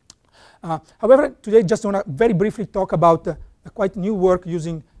interface. However, today I just want to very briefly talk about a quite new work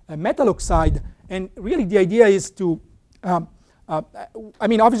using metal oxide. And really the idea is to I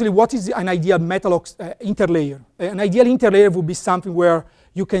mean, obviously, what is an ideal metal interlayer? An ideal interlayer would be something where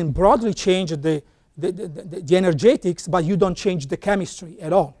you can broadly change the energetics, but you don't change the chemistry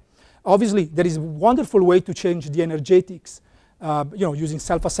at all. Obviously, there is a wonderful way to change the energetics, using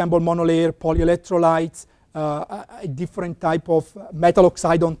self-assembled monolayer, polyelectrolytes, a different type of metal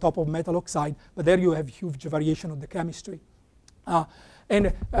oxide on top of metal oxide, but there you have huge variation of the chemistry.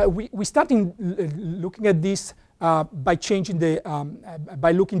 We started looking at this by changing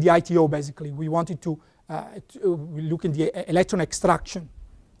by looking the ITO basically. We wanted to look at the electron extraction.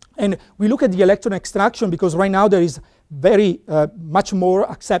 And we look at the electron extraction because right now there is very much more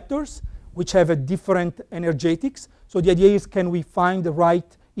acceptors which have a different energetics. So the idea is, can we find the right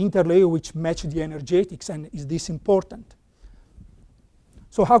interlayer which match the energetics, and is this important?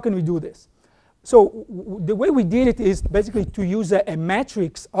 So how can we do this? So the way we did it is basically to use a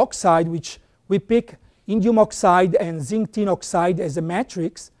matrix oxide, which we pick indium oxide and zinc tin oxide as a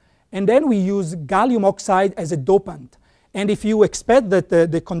matrix, and then we use gallium oxide as a dopant. And if you expect that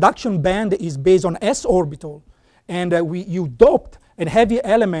the conduction band is based on s orbital, and you doped a heavy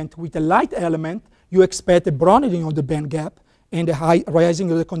element with a light element, you expect a broadening of the band gap and a high rising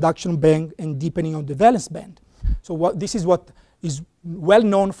of the conduction band and deepening of the valence band. So this is what is well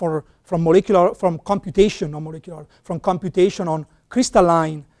known from computation on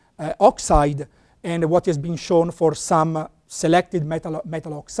crystalline oxide, and what has been shown for some selected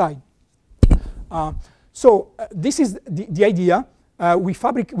metal oxide. So this is the idea.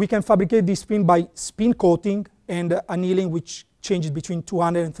 We can fabricate this spin by spin coating and annealing, which changes between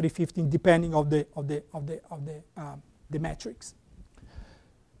 200 and 350 depending of the matrix.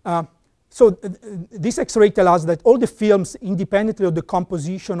 So this X-ray tells us that all the films, independently of the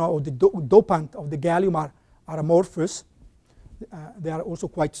composition or the dopant of the gallium, are amorphous. They are also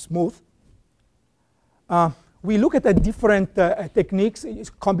quite smooth. We look at the different techniques, it's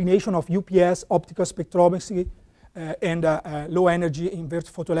a combination of UPS, optical spectrometry, and low energy inverse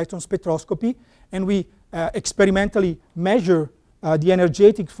photoelectron spectroscopy, and we experimentally measure the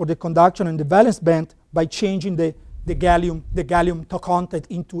energetics for the conduction and the valence band by changing the gallium content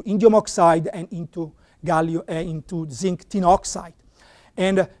into indium oxide and into zinc tin oxide.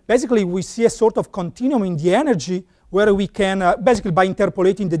 And basically we see a sort of continuum in the energy where we can, basically by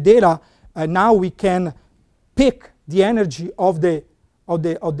interpolating the data, now we can pick the energy of the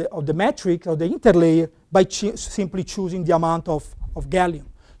matrix or the interlayer by simply choosing the amount of gallium.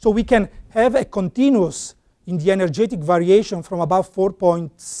 So we can have a continuous in the energetic variation from about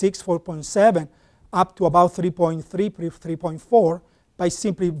 4.6, 4.7 up to about 3.3, 3.4 by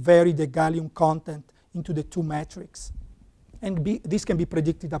simply vary the gallium content into the two matrices. And this can be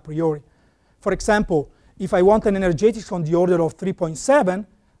predicted a priori. For example, if I want an energetics on the order of 3.7,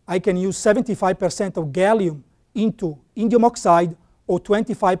 I can use 75% of gallium into indium oxide or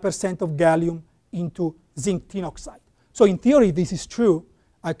 25% of gallium into zinc tin oxide. So in theory, this is true.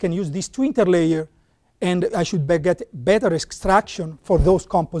 I can use these two interlayers, and I should get better extraction for those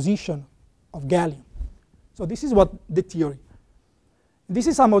composition of gallium. So this is what the theory. This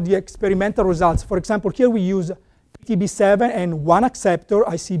is some of the experimental results. For example, here we use PTB7 and one acceptor,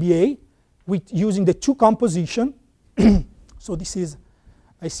 ICBA, with using the two composition. So this is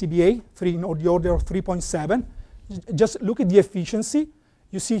ICBA, or the order of 3.7. Just look at the efficiency.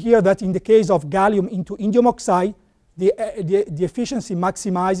 You see here that in the case of gallium into indium oxide, the efficiency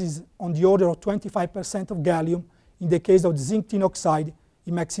maximizes on the order of 25% of gallium. In the case of the zinc tin oxide,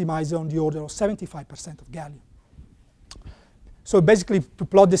 it maximizes on the order of 75% of gallium. So basically, to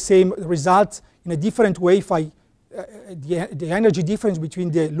plot the same results in a different way, if the energy difference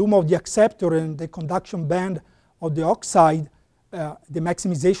between the lumen of the acceptor and the conduction band of the oxide, the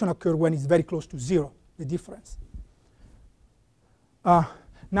maximization occurs when it's very close to zero, the difference.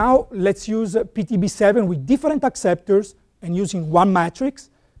 Now let's use PTB7 with different acceptors and using one matrix.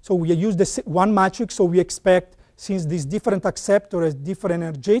 So we use this one matrix, so we expect, since this different acceptor has different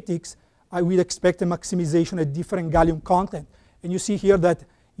energetics, I will expect a maximization at different gallium content. And you see here that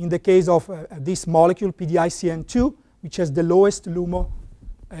in the case of this molecule, PDICN2, which has the lowest LUMO,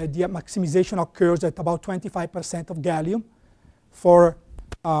 the maximization occurs at about 25% of gallium. For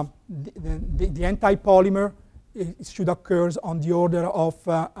the anti-polymer, it should occur on the order of,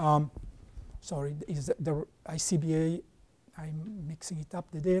 sorry, is the ICBA, I'm mixing it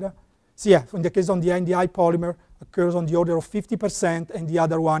up, the data. So yeah, in the case on the NDI polymer, occurs on the order of 50%, and the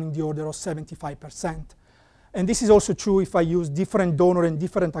other one in the order of 75%. And this is also true if I use different donor and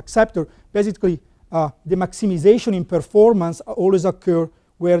different acceptor. Basically, the maximization in performance always occur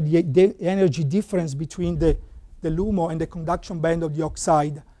where the energy difference between the LUMO and the conduction band of the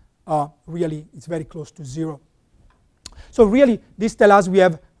oxide really is very close to zero. So really, this tells us we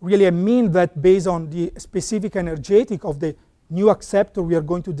have really a mean that based on the specific energetic of the new acceptor we are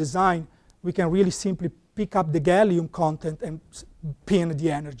going to design, we can really simply pick up the gallium content and pin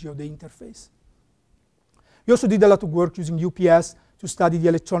the energy of the interface. We also did a lot of work using UPS to study the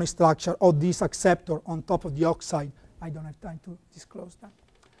electronic structure of this acceptor on top of the oxide. I don't have time to disclose that.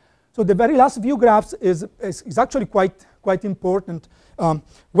 So the very last view graphs is actually quite important.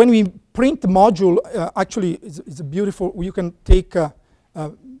 When we print the module, actually it's a beautiful, you can take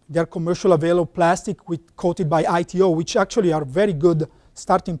their commercial available plastic coated by ITO, which actually are very good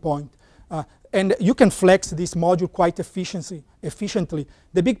starting point. And you can flex this module quite efficiently.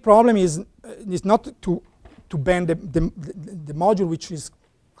 The big problem is not to bend the module, which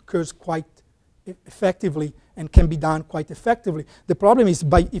occurs quite effectively and can be done quite effectively. The problem is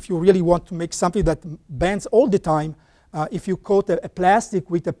if you really want to make something that bends all the time, if you coat a plastic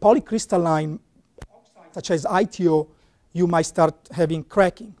with a polycrystalline oxide, such as ITO, you might start having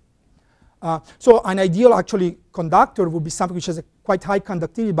cracking. So an ideal actually conductor would be something which has a quite high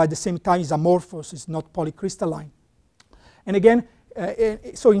conductivity, but at the same time is amorphous, it's not polycrystalline. And again,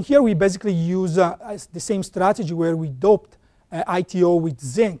 so in here we basically use the same strategy where we doped ITO with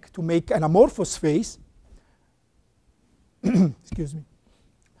zinc to make an amorphous phase. Excuse me.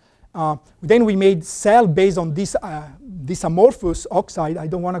 Then we made cell based on this amorphous oxide. I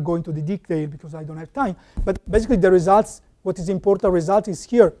don't want to go into the detail because I don't have time. But basically the results, what is important result is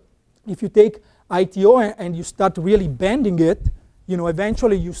here. If you take ITO and you start really bending it,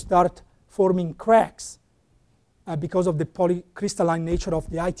 eventually you start forming cracks because of the polycrystalline nature of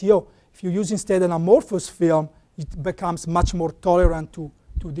the ITO. If you use instead an amorphous film, it becomes much more tolerant to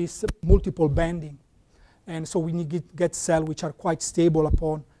this multiple bending. And so we need to get cells which are quite stable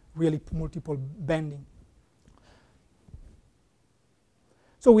upon really multiple bending.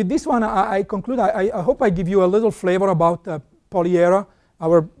 So with this one, I conclude. I hope I give you a little flavor about Polyera.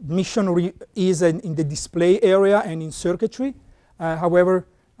 Our mission is in the display area and in circuitry. However,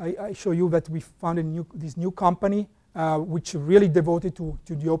 I show you that we found this new company which really devoted to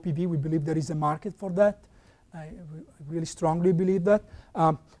the OPV. We believe there is a market for that. I really strongly believe that.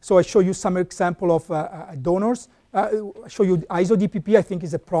 So I show you some example of donors. I show you ISO-DPP. I think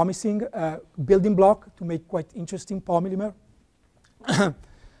is a promising building block to make quite interesting polymer.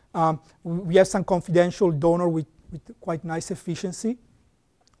 We have some confidential donor with quite nice efficiency.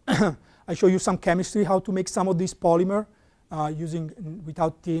 I show you some chemistry, how to make some of these polymer using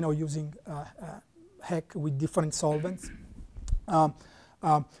without tin or using HEC with different solvents.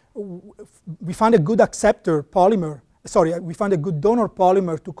 We found a good acceptor polymer. Sorry, we found a good donor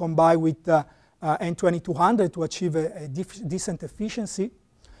polymer to combine with N2200 to achieve a decent efficiency.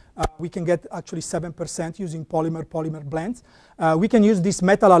 We can get actually 7% using polymer-polymer blends. We can use this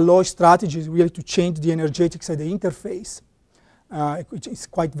metal alloy strategies really to change the energetics at the interface, which is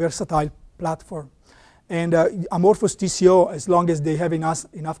quite versatile platform. And amorphous TCO, as long as they have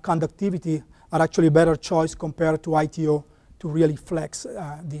enough conductivity, are actually a better choice compared to ITO to really flex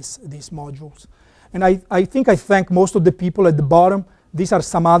these modules. And I think I thank most of the people at the bottom These are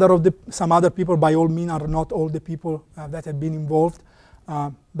some other people. By all means, are not all the people that have been involved.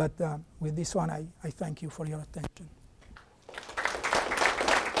 But with this one, I thank you for your attention.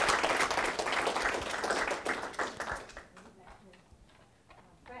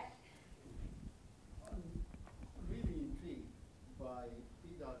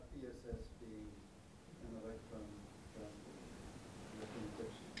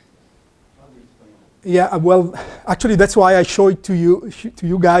 Yeah, well, actually, that's why I show it to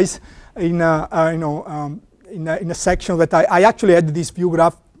you guys in a section that I actually had this view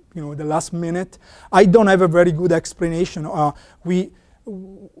graph, the last minute. I don't have a very good explanation. What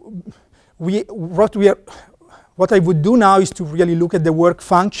I would do now is to really look at the work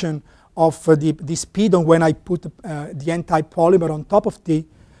function of this PDON when I put the N-type polymer on top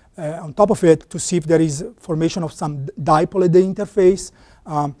of it to see if there is formation of some dipole at the interface.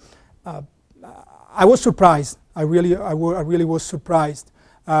 I was surprised. I really was surprised.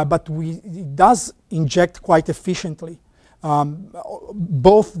 But it does inject quite efficiently.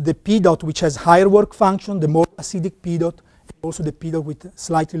 Both the P dot, which has higher work function, the more acidic P dot, and also the P dot with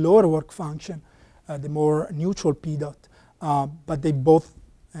slightly lower work function, the more neutral P dot. But they both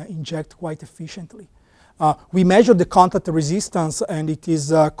inject quite efficiently. We measured the contact resistance, and it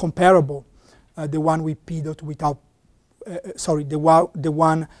is comparable. The one with P dot without, the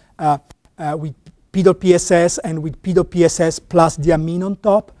one with P dot PSS and with P dot PSS plus the amine on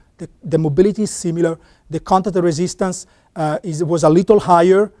top. The mobility is similar. The contact resistance was a little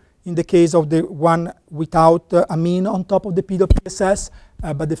higher in the case of the one without amine on top of the P dot PSS,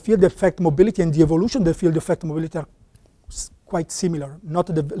 but the field effect mobility and the evolution of the field effect mobility are quite similar. Not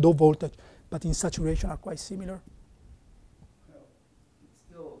at the low voltage, but in saturation are quite similar. Well, it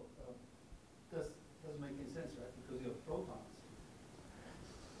still doesn't make any sense, right? Because you have protons.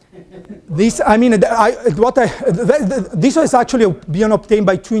 This, I mean, this was actually being obtained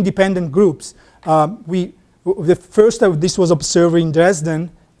by two independent groups. The first, this was observed in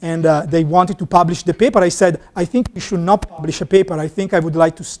Dresden, and they wanted to publish the paper. I said, I think we should not publish a paper. I think I would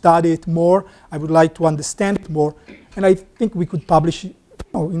like to study it more. I would like to understand it more. And I think we could publish it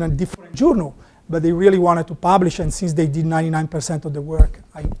in a different journal. But they really wanted to publish, and since they did 99% of the work,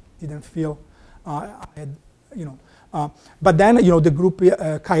 I didn't feel I had, but then, the group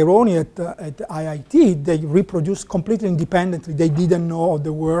Caironi at IIT, they reproduced completely independently. They didn't know of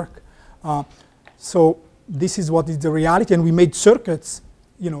the work. So this is what is the reality. And we made circuits,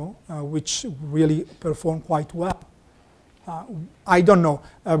 which really perform quite well. I don't know.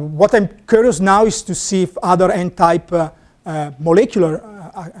 What I'm curious now is to see if other N-type molecular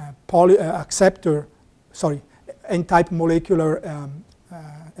acceptor, N-type molecular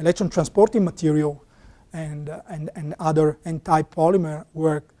electron transporting material and other N-type polymer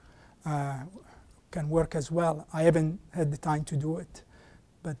can work as well. I haven't had the time to do it,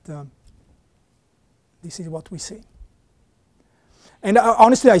 but this is what we see. And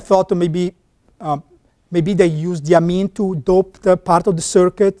honestly, I thought maybe they used the amine to dope the part of the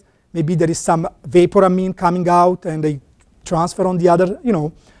circuit. Maybe there is some vapor amine coming out, and they transfer on the other.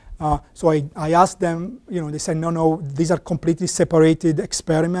 So I asked them. They said no, these are completely separated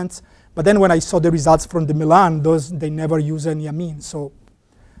experiments. But then when I saw the results from the Milan, they never use any amine. So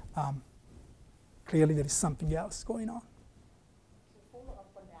clearly there is something else going on. So follow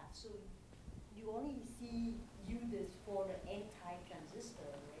up on that. So you only use this for the N-type transistor,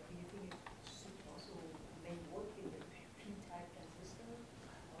 right? Do you think it should also may work in the P-type transistor,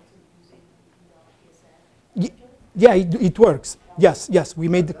 also using PSS? Yeah, it works. Yes, we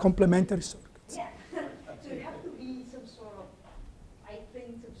made the complementary circuits. Yeah. So it has to be some sort of, I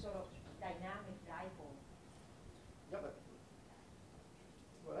think, some sort of dynamic dipole. Yeah, but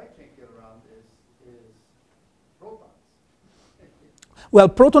what I can't get around is protons. Well,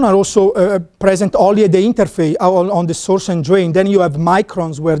 protons are also present only at the interface, on the source and drain. Then you have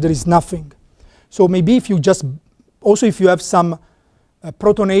microns where there is nothing. So maybe if you have some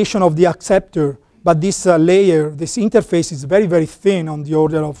protonation of the acceptor, but this layer, this interface is very, very thin, on the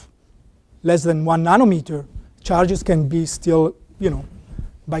order of less than 1 nanometer, charges can be still,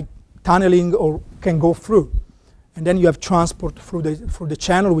 by tunneling or can go through. And then you have transport through the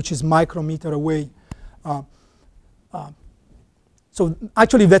channel, which is micrometer away. So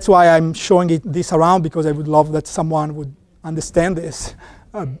actually, that's why I'm showing this around, because I would love that someone would understand this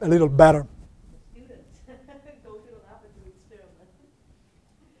a little better. Students go to the lab and do experiments.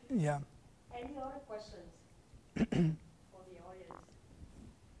 Yeah. Any other questions for the audience?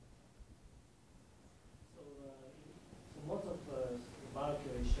 So most of the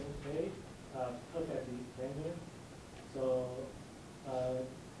molecules shown today are perfectly granular. So have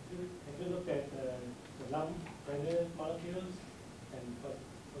you looked at the non-granular molecules and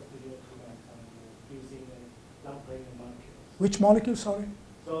using non-planar molecules. Which molecule, sorry?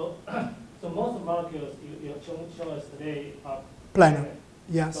 So, so most of the molecules you show us today are Planar.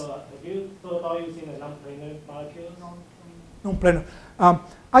 Yes. So have you thought about using the non-planar molecules? Non-planar.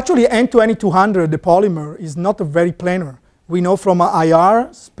 Actually, N200, the polymer, is not a very planar. We know from IR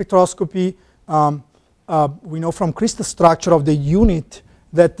spectroscopy, we know from crystal structure of the unit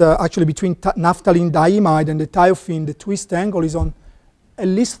that actually between naphthalene diimide and the thiophene, the twist angle is on at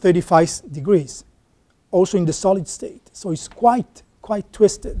least 35 degrees, also in the solid state. So it's quite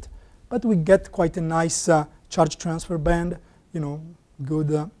twisted. But we get quite a nice charge transfer band,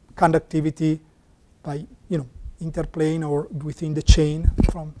 good conductivity by, interplane or within the chain.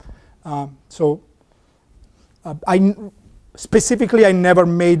 Specifically, I never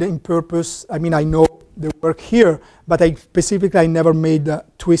made in purpose, I mean, I know the work here, but I never made a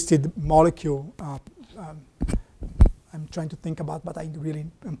twisted molecule. I'm trying to think about, but I really,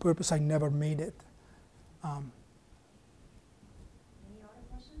 on purpose, I never made it. Any other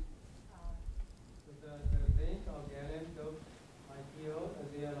questions? The organic IPO,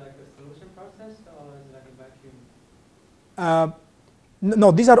 is it like a solution process or is it like a vacuum?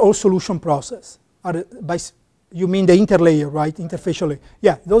 No, these are all solution process. You mean the interlayer, right? Interfacial.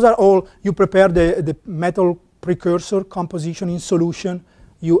 Yeah, those are all, you prepare the metal precursor composition in solution.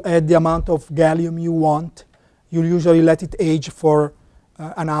 You add the amount of gallium you want. You usually let it age for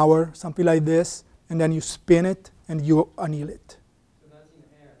an hour, something like this. And then you spin it and you anneal it. So that's in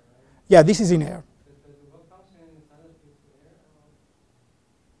air, right? Yeah, this is in air. Does the work function silently to air?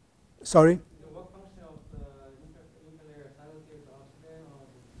 Sorry? The work function of the interlayer silently to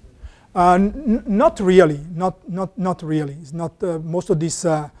oxygen? Not really. Not really. It's not most of these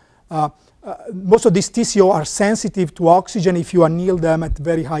TCO are sensitive to oxygen if you anneal them at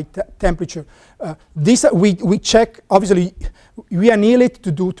very high temperature. We check. Obviously, we anneal it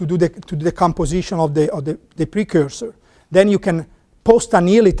to do the composition of the precursor. Then you can post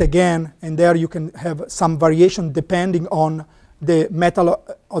anneal it again, and there you can have some variation depending on the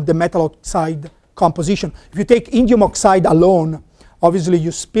metal oxide composition. If you take indium oxide alone, obviously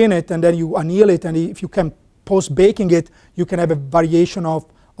you spin it and then you anneal it, and if you can post baking it, you can have a variation of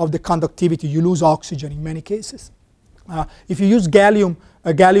the conductivity. You lose oxygen in many cases. If you use gallium,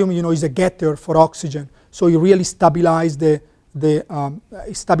 gallium is a getter for oxygen, so you really stabilize the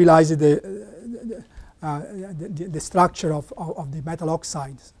structure of the metal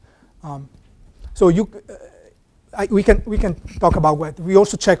oxides. We can talk about that. We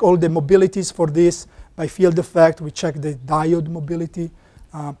also check all the mobilities for this by field effect. We check the diode mobility.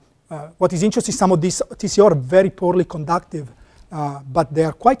 What is interesting, some of these TCO are very poorly conductive, but they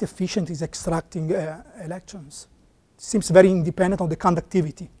are quite efficient in extracting electrons. Seems very independent of the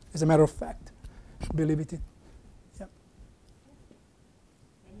conductivity, as a matter of fact. Believe it. Yeah.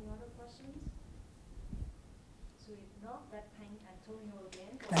 Any other questions? So if not, let's thank Antonio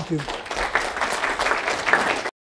again. Thank you.